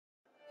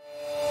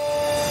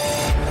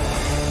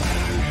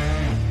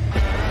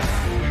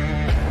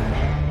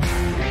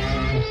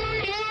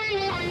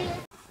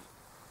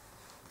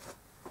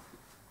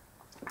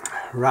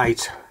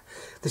Right,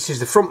 this is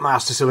the front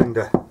master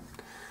cylinder.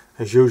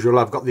 As usual,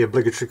 I've got the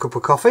obligatory cup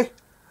of coffee.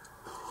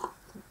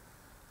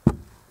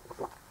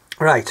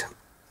 Right,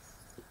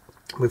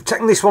 we've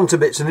taken this one to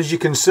bits, and as you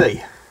can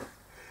see,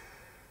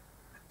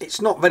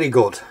 it's not very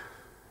good.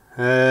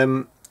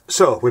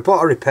 So we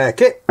bought a repair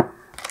kit.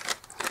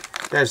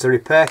 There's the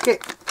repair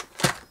kit.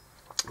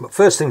 But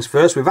first things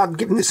first, we've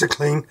given this a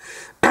clean.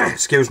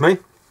 Excuse me.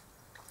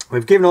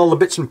 We've given all the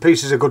bits and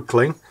pieces a good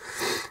clean.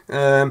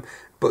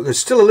 But there's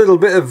still a little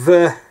bit of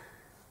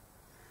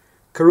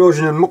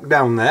corrosion and muck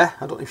down there.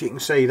 I don't know if you can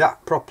see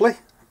that properly.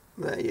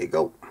 There you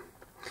go.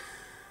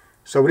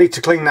 So we need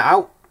to clean that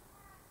out.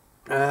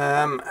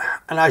 And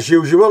as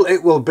usual,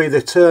 it will be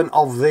the turn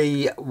of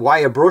the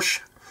wire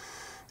brush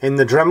in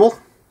the Dremel.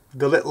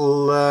 The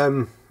little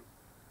oh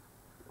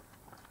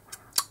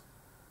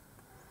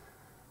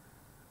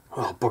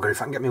bugger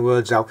if I can get my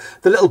words out.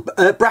 The little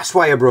brass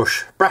wire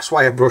brush, that's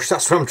what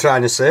I'm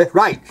trying to say.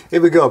 Right,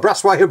 here we go,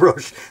 brass wire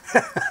brush.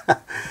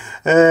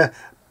 Bought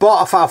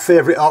off our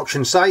favourite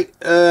auction site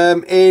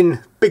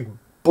in big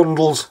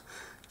bundles,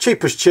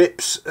 cheap as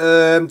chips.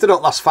 They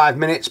don't last 5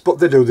 minutes, but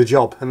they do the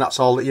job, and that's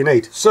all that you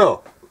need.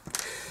 So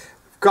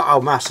we've got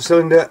our master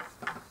cylinder,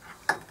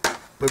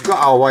 we've got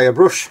our wire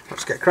brush,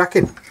 let's get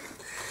cracking.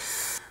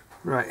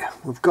 Right,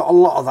 we've got a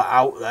lot of that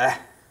out there,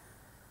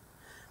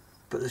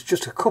 but there's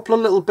just a couple of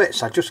little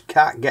bits I just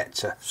can't get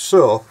to.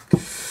 So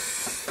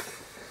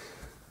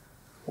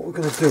what we're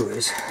going to do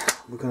is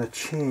we're going to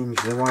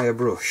change the wire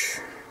brush,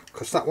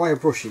 because that wire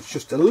brush is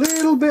just a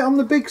little bit on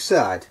the big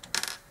side.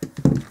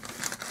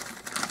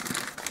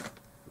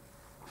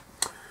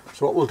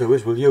 So what we'll do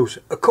is we'll use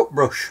a cut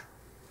brush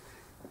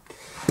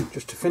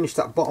just to finish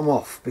that bottom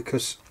off,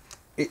 because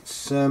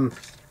it's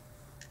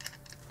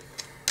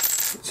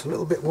a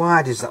little bit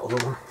wide, is that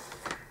other one.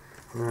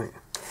 Right.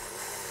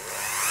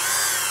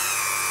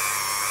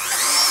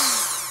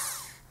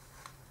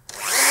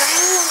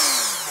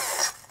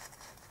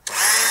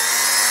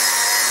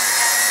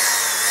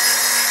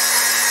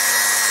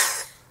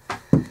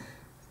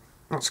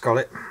 That's got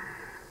it.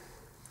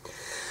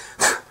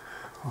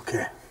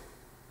 Okay.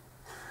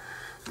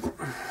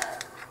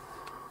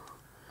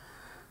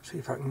 See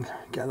if I can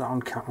get that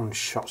on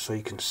shot so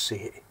you can see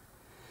it.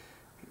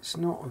 It's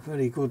not a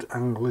very good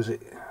angle, is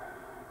it?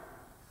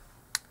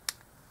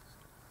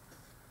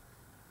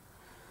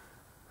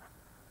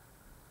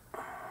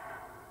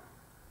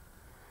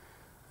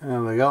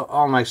 There we go,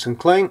 all nice and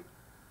clean.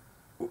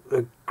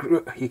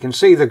 You can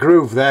see the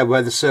groove there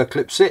where the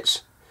circlip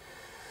sits.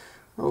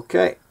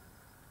 Okay,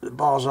 the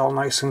bar's all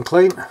nice and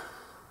clean.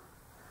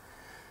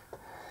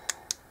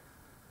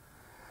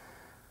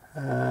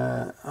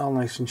 All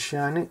nice and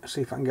shiny. See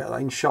if I can get that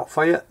in shot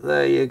for you.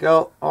 There you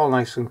go, all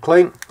nice and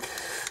clean.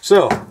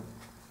 So,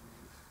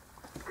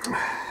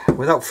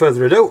 without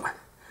further ado,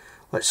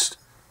 let's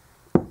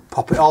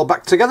pop it all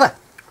back together.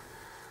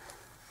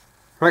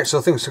 Right,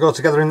 so things to go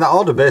together in that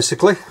order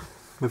basically.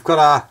 We've got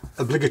our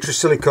obligatory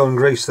silicone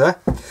grease there.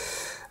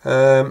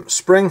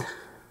 Spring,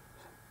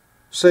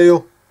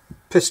 seal,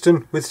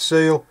 piston with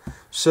seal,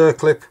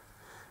 circlip,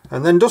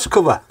 and then dust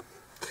cover.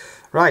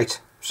 Right,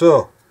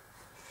 so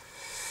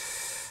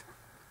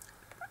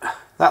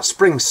that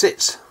spring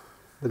sits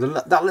with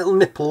that little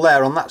nipple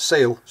there on that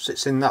seal,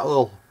 sits in that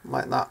hole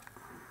like that.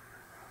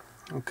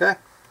 Okay.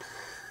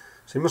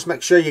 So you must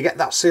make sure you get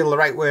that seal the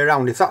right way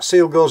around. If that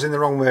seal goes in the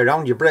wrong way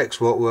around, your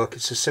brakes won't work.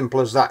 It's as simple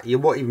as that. You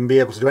won't even be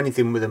able to do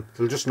anything with them.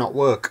 They'll just not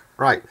work.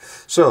 Right,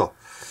 so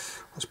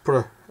let's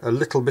put a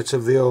little bit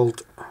of the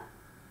old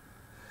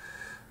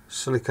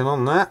silicone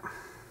on there.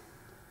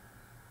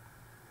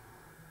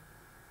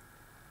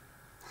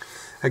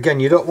 Again,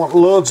 you don't want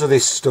loads of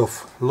this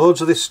stuff. Loads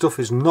of this stuff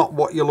is not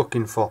what you're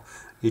looking for.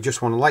 You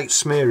just want a light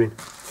smearing.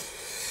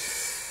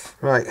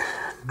 Right,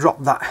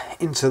 drop that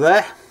into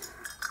there,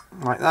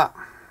 like that.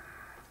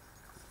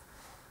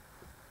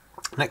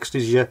 Next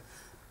is your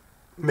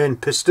main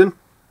piston.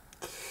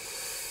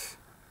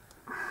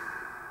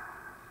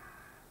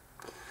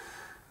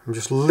 I'm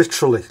just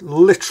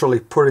literally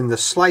putting the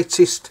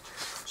smallest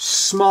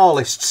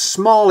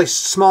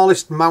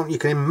amount you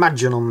can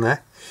imagine on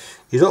there.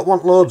 You don't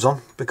want loads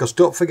on, because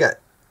don't forget,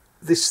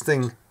 this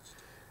thing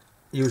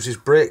uses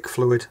brake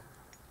fluid.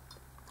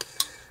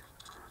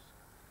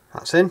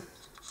 That's in.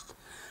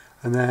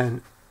 And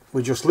then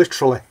we just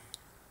literally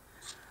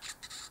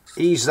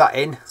ease that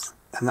in.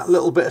 And that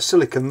little bit of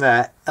silicone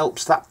there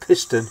helps that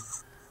piston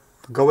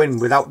go in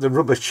without the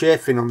rubber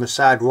chafing on the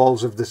side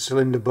walls of the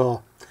cylinder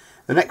bore.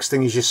 The next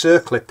thing is your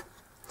circlip.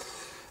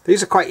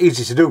 These are quite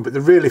easy to do, but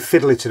they're really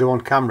fiddly to do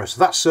on camera. So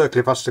that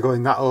circlip has to go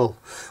in that hole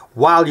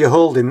while you're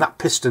holding that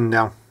piston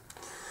down.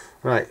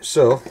 Right,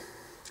 so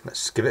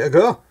let's give it a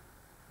go.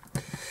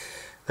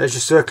 There's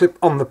your circlip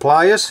on the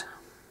pliers.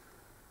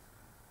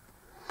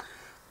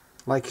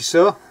 Like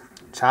so.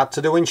 It's hard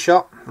to do in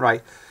shot.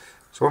 Right,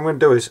 so what I'm going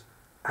to do is,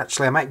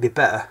 actually, I might be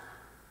better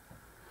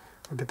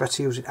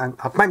using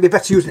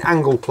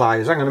angle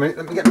pliers. Hang on a minute,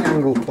 let me get my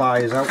angle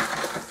pliers out.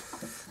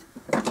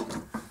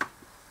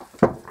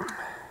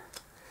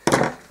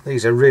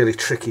 These are really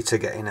tricky to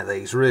get into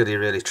these,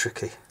 really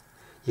tricky.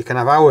 you can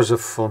have hours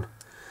of fun.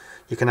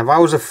 You can have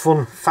hours of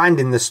fun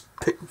finding the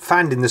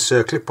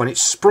circlip when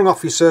it's sprung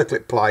off your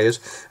circlip pliers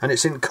and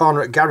it's in the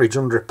corner at garage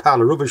under a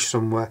pile of rubbish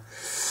somewhere.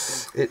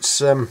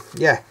 It's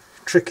yeah,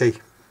 tricky.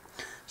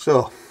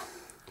 So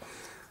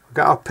we've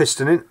got our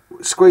piston in,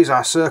 squeeze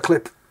our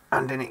circlip,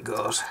 and in it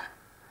goes.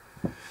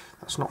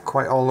 That's not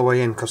quite all the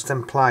way in because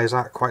them pliers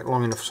aren't quite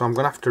long enough, so I'm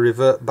going to have to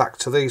revert back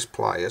to these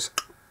pliers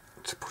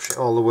to push it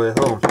all the way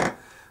home.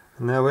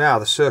 And there we are,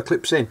 the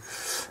circlip's in.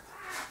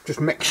 Just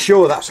make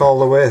sure that's all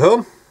the way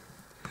home.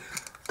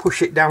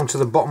 Push it down to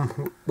the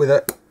bottom with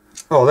a...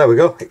 Oh, there we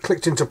go. It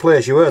clicked into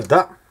place. You heard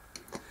that.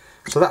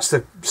 So that's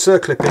the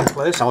circlip in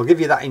place. I'll give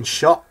you that in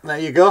shot. There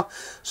you go.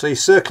 So your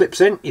circlip's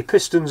in, your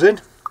piston's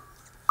in.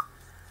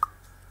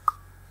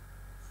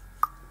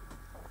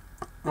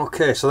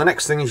 Okay, so the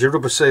next thing is your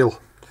rubber seal.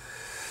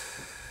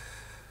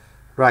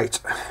 Right,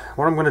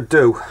 what I'm going to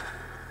do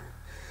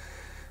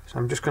is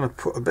I'm just going to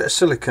put a bit of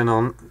silicone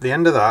on the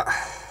end of that,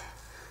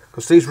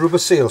 because these rubber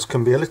seals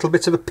can be a little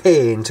bit of a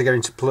pain to get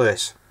into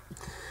place.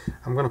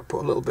 I'm going to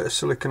put a little bit of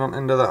silicone on the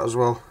end of that as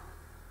well.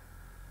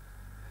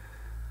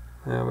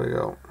 There we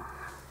go.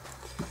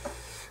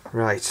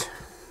 Right, so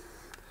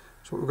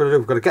what we've got to do,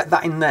 we've got to get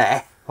that in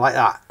there like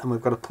that, and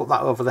we've got to put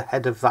that over the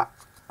head of that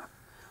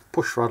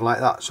push rod like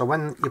that. So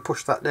when you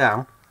push that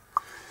down,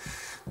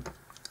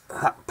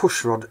 that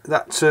push rod,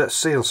 that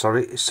seal,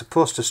 sorry, is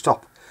supposed to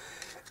stop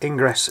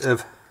ingress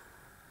of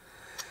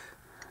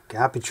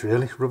garbage,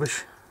 really,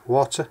 rubbish,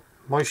 water,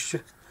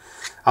 moisture.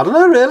 I don't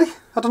know, really.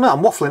 I don't know.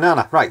 I'm waffling, aren't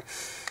I? Right.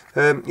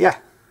 Yeah,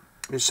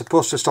 it's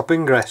supposed to stop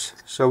ingress.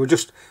 So we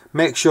just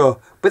make sure,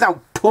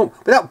 without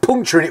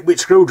puncturing it with a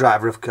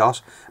screwdriver, of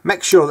course,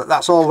 make sure that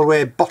that's all the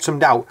way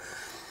bottomed out.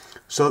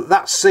 So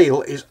that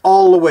seal is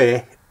all the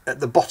way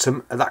at the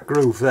bottom of that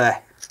groove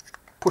there.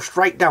 Pushed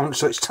right down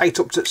so it's tight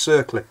up to the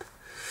circlip.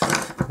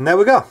 And there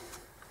we go.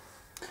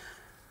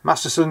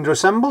 Master cylinder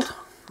assembled.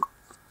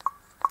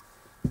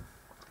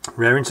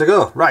 Raring to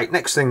go. Right,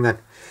 next thing then.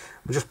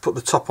 We just put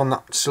the top on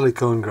that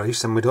silicone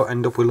grease and we don't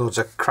end up with loads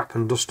of crap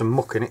and dust and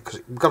muck in it,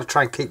 because we've got to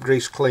try and keep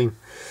grease clean.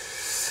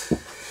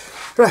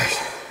 Right.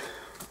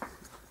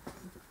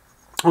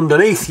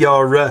 Underneath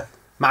your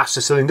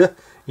master cylinder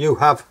you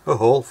have a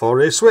hole for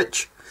a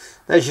switch.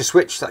 There's your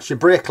switch, that's your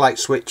brake light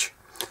switch.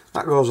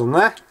 That goes on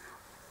there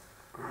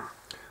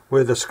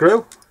with a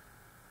screw.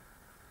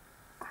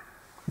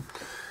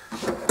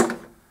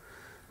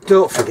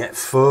 Don't forget,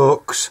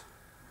 folks,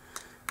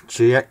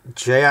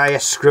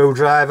 JIS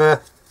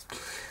screwdriver.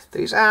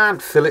 These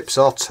aren't Phillips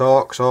or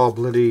Torx or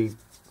bloody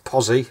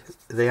Posi,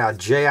 they are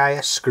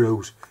JIS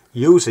screws.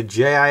 Use a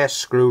JIS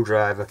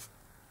screwdriver.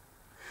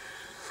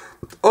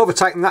 Over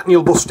tighten that and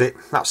you'll bust it.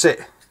 That's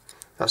it.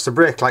 That's the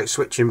brake light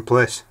switch in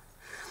place.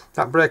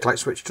 That brake light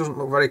switch doesn't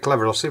look very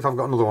clever. I'll see if I've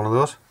got another one of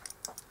those.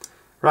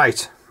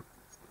 Right.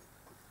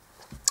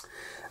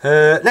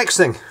 Next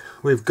thing,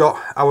 we've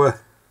got our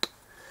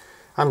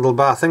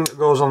handlebar thing that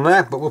goes on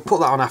there, but we'll put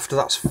that on after,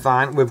 that's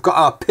fine. We've got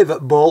our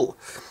pivot bolt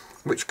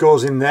which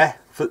goes in there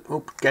for,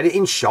 oh, get it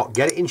in shot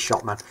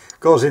man,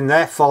 goes in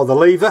there for the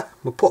lever.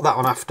 We'll put that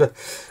on after.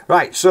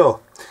 Right,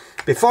 so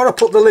before I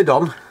put the lid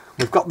on,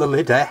 we've got the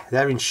lid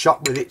there in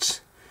shot with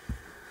its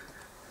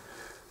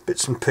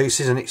bits and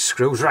pieces and its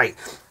screws. Right,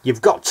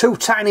 you've got two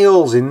tiny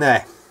holes in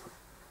there.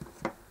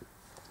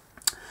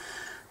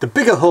 The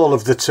bigger hole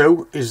of the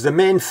two is the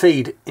main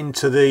feed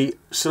into the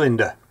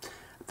cylinder.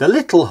 The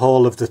little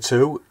hole of the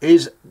two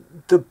is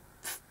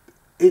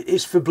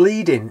for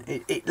bleeding.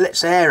 It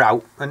lets air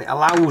out and it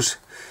allows,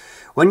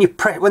 when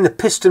the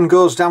piston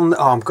goes down,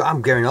 oh,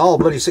 I'm getting all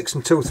bloody 6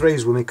 and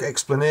 2/3 with my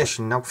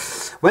explanation now.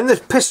 When the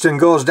piston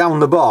goes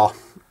down the bore,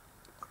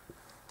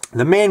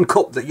 the main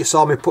cup that you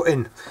saw me put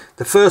in,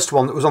 the first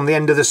one that was on the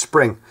end of the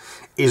spring,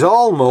 is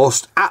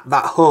almost at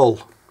that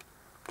hole.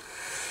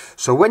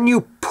 So when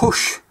you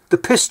push the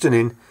piston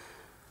in,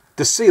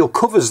 the seal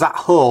covers that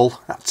hole,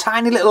 that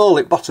tiny little hole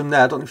at the bottom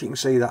there. I don't know if you can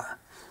see that.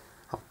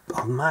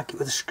 I'll mark it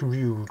with a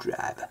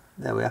screwdriver.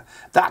 There we are.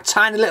 That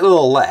tiny little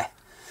hole there,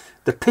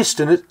 the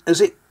piston, as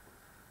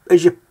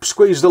you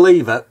squeeze the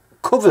lever,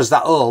 covers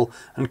that hole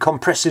and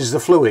compresses the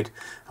fluid.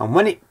 And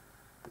when it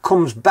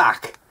comes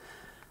back,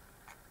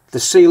 the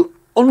seal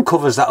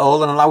uncovers that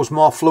hole and allows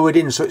more fluid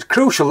in. So it's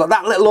crucial that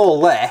that little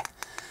hole there,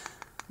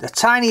 the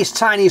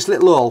tiniest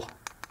little hole,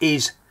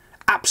 is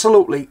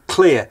absolutely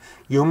clear.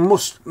 You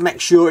must make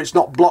sure it's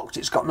not blocked,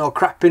 it's got no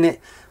crap in it.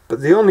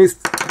 But the only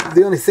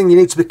thing you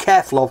need to be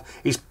careful of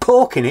is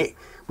poking it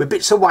with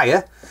bits of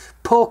wire,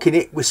 poking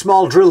it with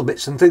small drill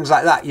bits and things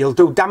like that. You'll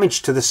do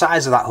damage to the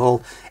size of that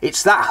hole.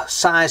 It's that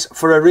size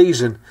for a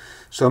reason.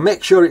 So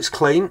make sure it's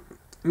clean,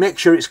 make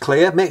sure it's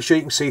clear, make sure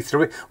you can see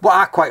through it. What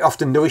I quite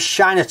often do is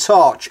shine a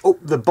torch up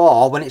the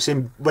bore when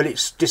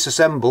it's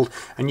disassembled,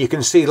 and you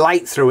can see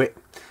light through it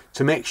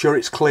to make sure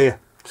it's clear.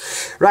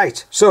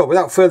 Right, so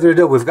without further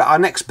ado, we've got our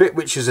next bit,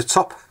 which is the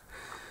top,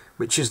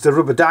 which is the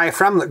rubber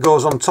diaphragm that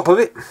goes on top of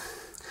it.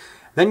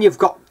 Then you've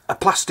got a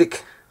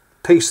plastic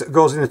piece that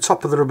goes in the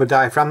top of the rubber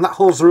diaphragm. That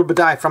holds the rubber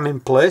diaphragm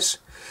in place,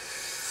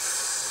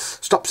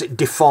 stops it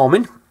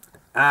deforming,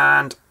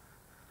 and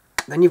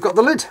then you've got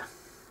the lid.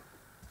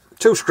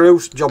 2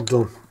 screws, job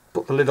done.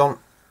 Put the lid on,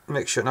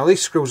 make sure. Now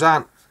these screws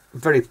aren't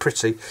very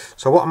pretty,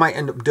 so what I might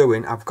end up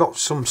doing, I've got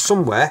some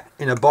somewhere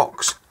in a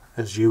box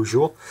as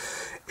usual,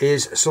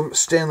 is some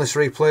stainless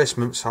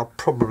replacements. I'll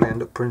probably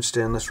end up putting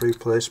stainless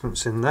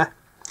replacements in there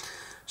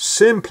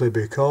simply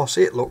because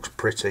it looks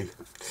pretty.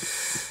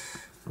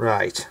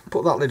 Right,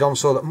 put that lid on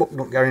so that muck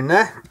don't get in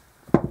there.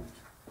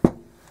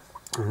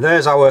 And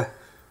there's our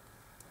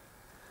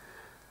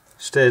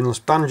stainless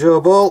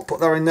banjo bolt. Put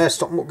that in there,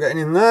 stop muck getting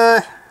in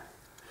there.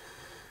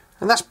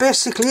 And that's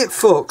basically it,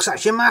 folks.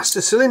 That's your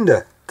master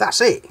cylinder.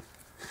 That's it.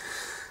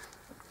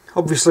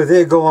 Obviously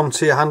they go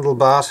onto your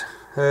handlebars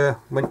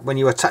when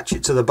you attach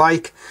it to the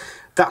bike.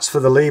 That's for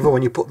the lever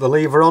when you put the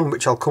lever on,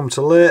 which I'll come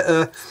to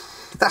later.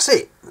 That's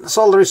it. That's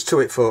all there is to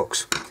it,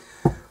 folks.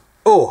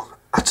 Oh,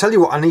 I tell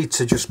you what I need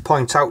to just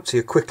point out to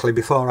you quickly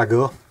before I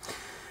go.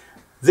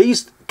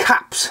 These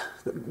caps,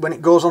 when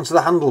it goes onto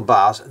the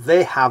handlebars,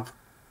 they have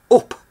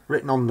up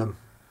written on them.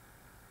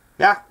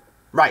 Yeah?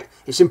 Right,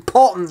 it's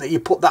important that you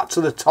put that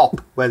to the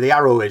top where the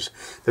arrow is.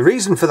 The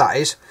reason for that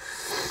is,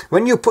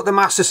 when you put the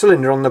master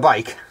cylinder on the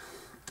bike,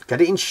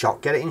 get it in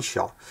shot, get it in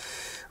shot.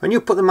 When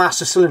you put the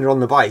master cylinder on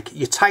the bike,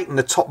 you tighten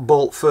the top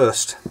bolt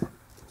first.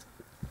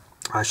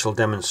 I shall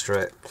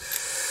demonstrate.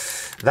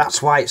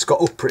 That's why it's got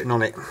up written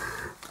on it.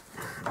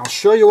 I'll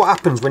show you what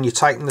happens when you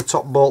tighten the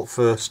top bolt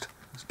first.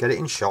 Let's get it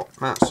in shot,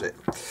 that's it.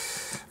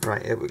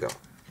 Right, here we go.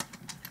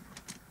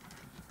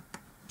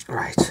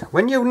 Right,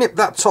 when you nip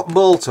that top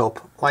bolt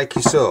up, like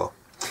you so,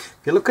 if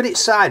you look at it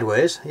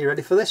sideways, are you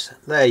ready for this?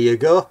 There you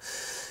go.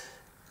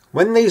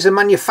 When these are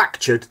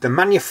manufactured, they're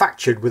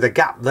manufactured with a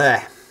gap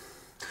there.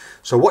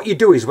 So what you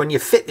do is, when you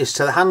fit this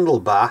to the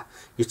handlebar,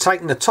 you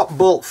tighten the top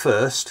bolt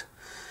first,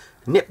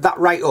 nip that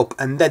right up,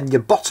 and then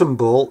your bottom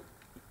bolt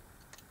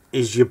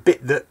is your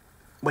bit that,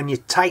 when you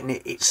tighten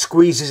it, it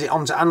squeezes it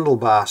onto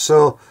handlebar.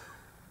 So,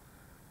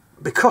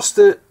 because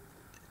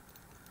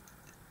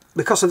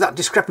of that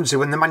discrepancy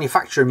when they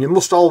manufacture them, you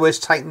must always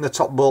tighten the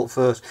top bolt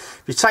first.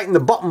 If you tighten the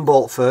bottom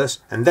bolt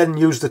first and then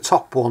use the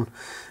top one,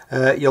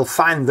 you'll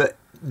find that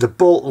the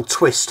bolt will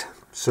twist.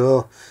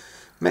 So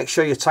make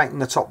sure you tighten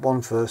the top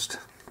one first.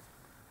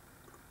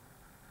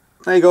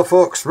 There you go,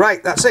 folks.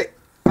 Right, that's it.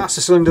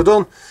 Master cylinder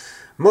done.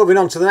 Moving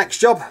on to the next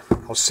job.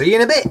 I'll see you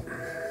in a bit.